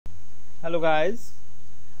Hello guys,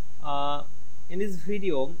 in this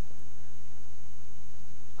video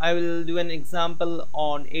I will do an example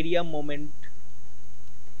on area moment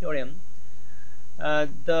theorem.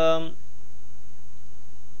 The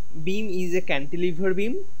beam is a cantilever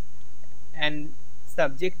beam and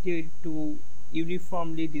subjected to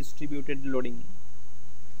uniformly distributed loading.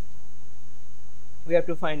 We have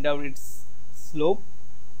to find out its slope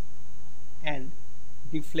and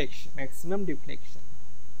deflection, maximum deflection.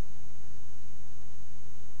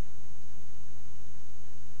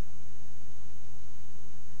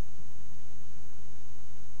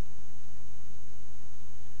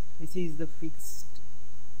 This is the fixed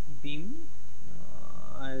beam,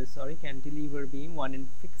 cantilever beam, one in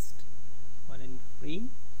fixed, one in free.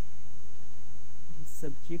 It is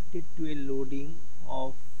subjected to a loading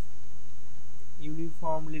of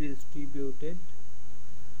uniformly distributed.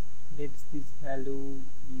 Let's this value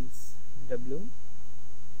is W.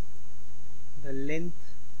 The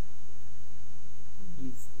length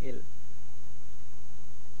is L.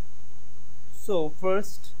 So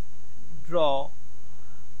first draw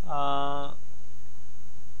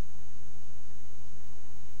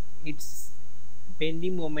its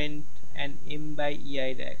bending moment and M by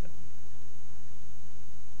EI diagram.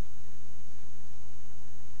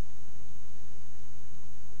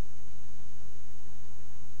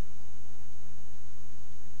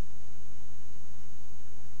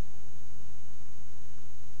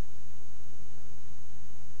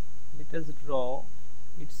 Let us draw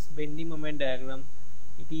its bending moment diagram.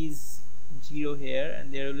 It is 0 here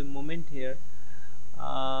and there will be moment here.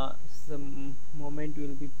 Some moment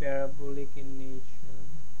will be parabolic in nature.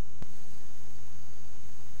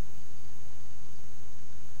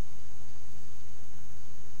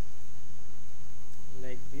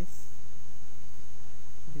 Like this.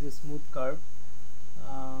 It is a smooth curve.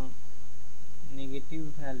 Negative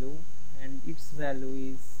value and its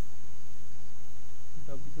value is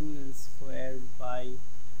W squared by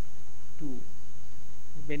 2.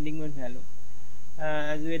 Bending moment value.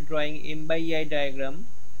 As we are drawing M by EI diagram,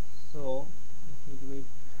 so it will be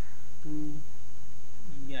 2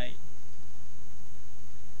 EI.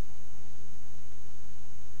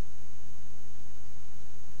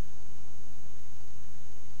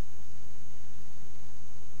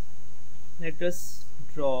 Let us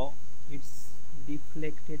draw its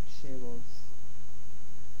deflected shape also.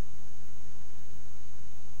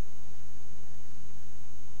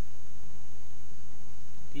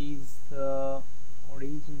 Is the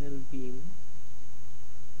original beam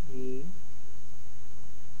A,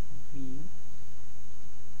 B,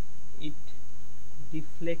 it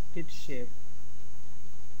deflected shape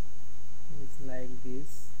is like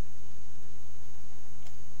this.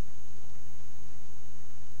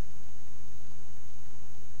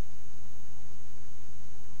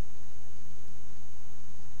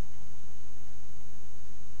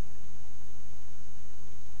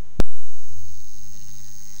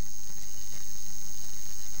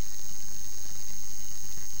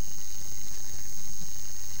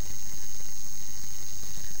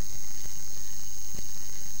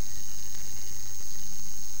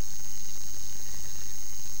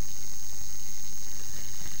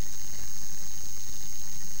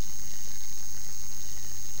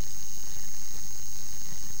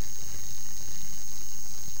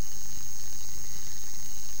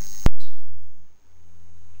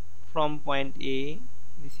 From point A,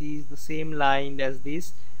 this is the same line as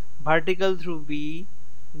this, vertical through B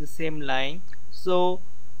is the same line. So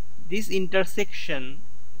this intersection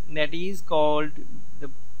that is called the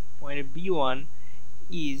point B1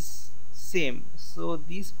 is same, so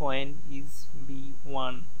this point is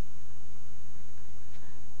B1.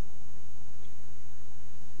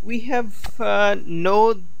 We have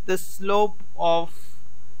know the slope of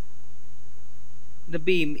the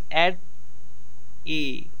beam at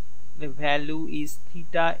A. The value is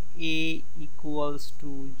theta A equals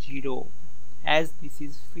to 0, as this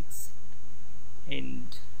is fixed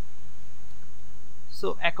end.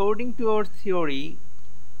 So according to our theory,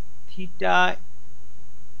 theta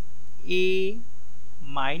A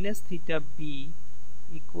minus theta B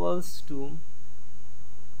equals to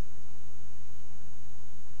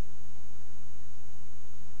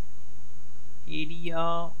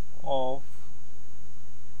area of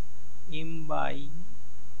M by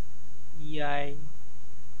EI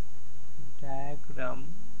diagram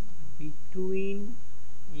between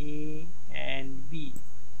A and B.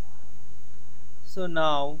 So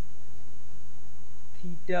now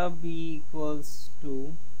theta B equals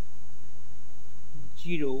to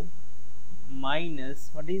 0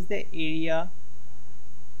 minus, what is the area?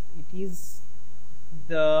 It is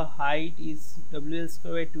the height is WL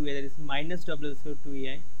square by 2a, that is minus WL square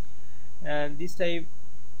 2a, and this type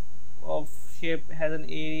of shape has an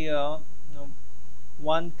area,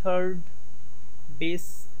 1/3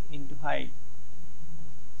 base into height,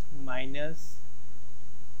 minus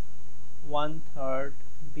 1/3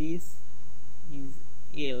 base is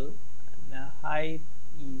L and the height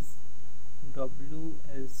is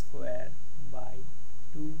WL square by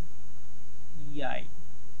 2 EI.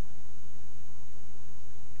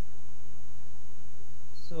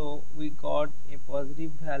 So we got a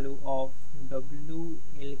positive value of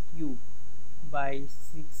WL cube by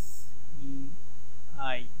 6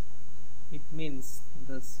 EI. It means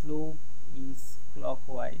the slope is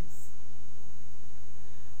clockwise.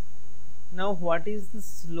 Now what is the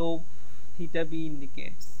slope theta b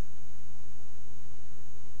indicates?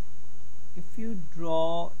 If you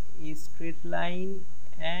draw a straight line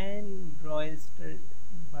and draw a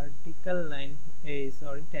vertical line,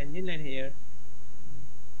 tangent line here,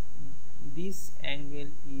 this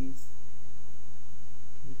angle is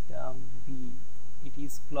theta b. It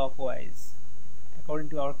is clockwise. According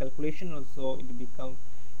to our calculation also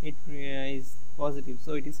it is positive,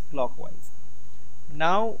 so it is clockwise.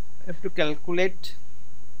 Now I have to calculate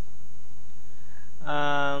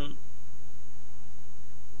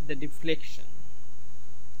the deflection.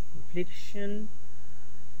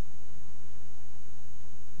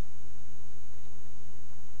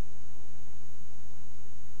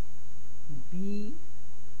 B1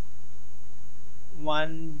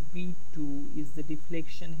 B2 is the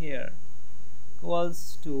deflection here,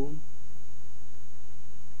 equals to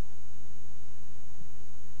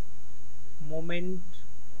moment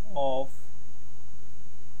of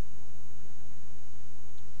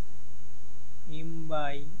M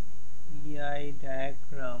by EI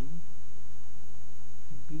diagram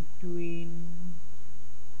between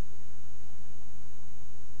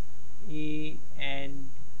A and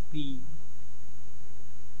B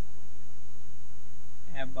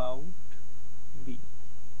about B.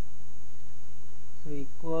 So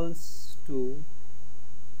equals to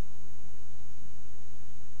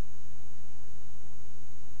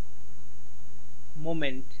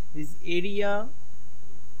moment. This area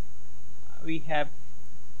we have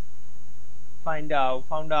found out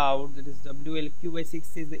that is WL cube by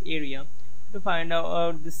 6 is the area. To find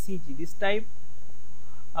out the CG, this type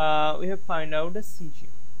we have found out the CG.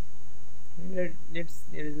 There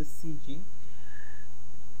is a CG.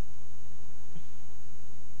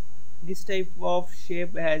 This type of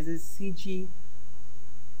shape has a CG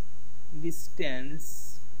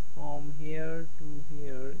distance from here to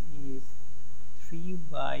here is 3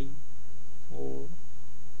 by 4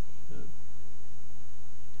 L.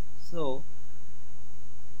 So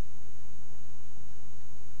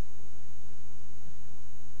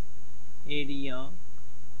area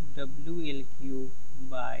WL cube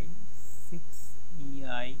by 6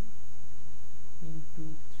 EI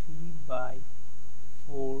into 3 by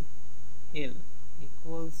 4 L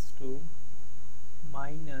equals to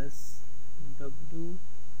minus WL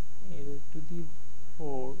to the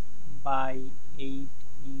 4 by 8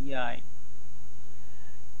 EI.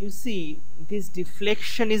 You see, this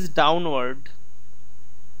deflection is downward,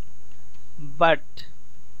 but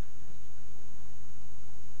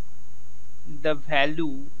the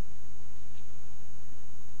value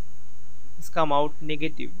is come out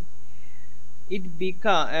negative. It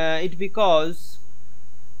because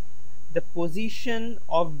the position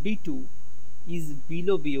of B2 is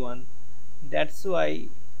below B1, that's why it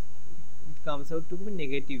comes out to be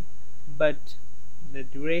negative, but the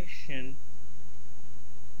direction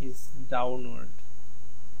is downward.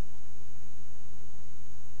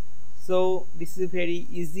 So this is a very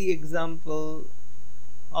easy example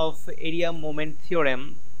of area moment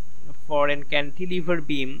theorem for an cantilever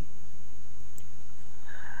beam.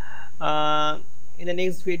 In the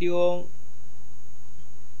next video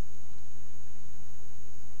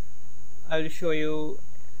I will show you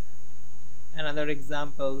another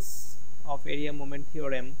examples of area moment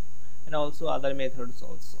theorem and also other methods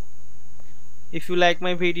also. If you like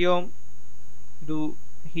my video, do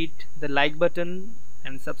hit the like button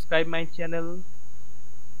and subscribe my channel.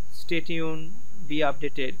 Stay tuned, be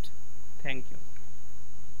updated. Thank you.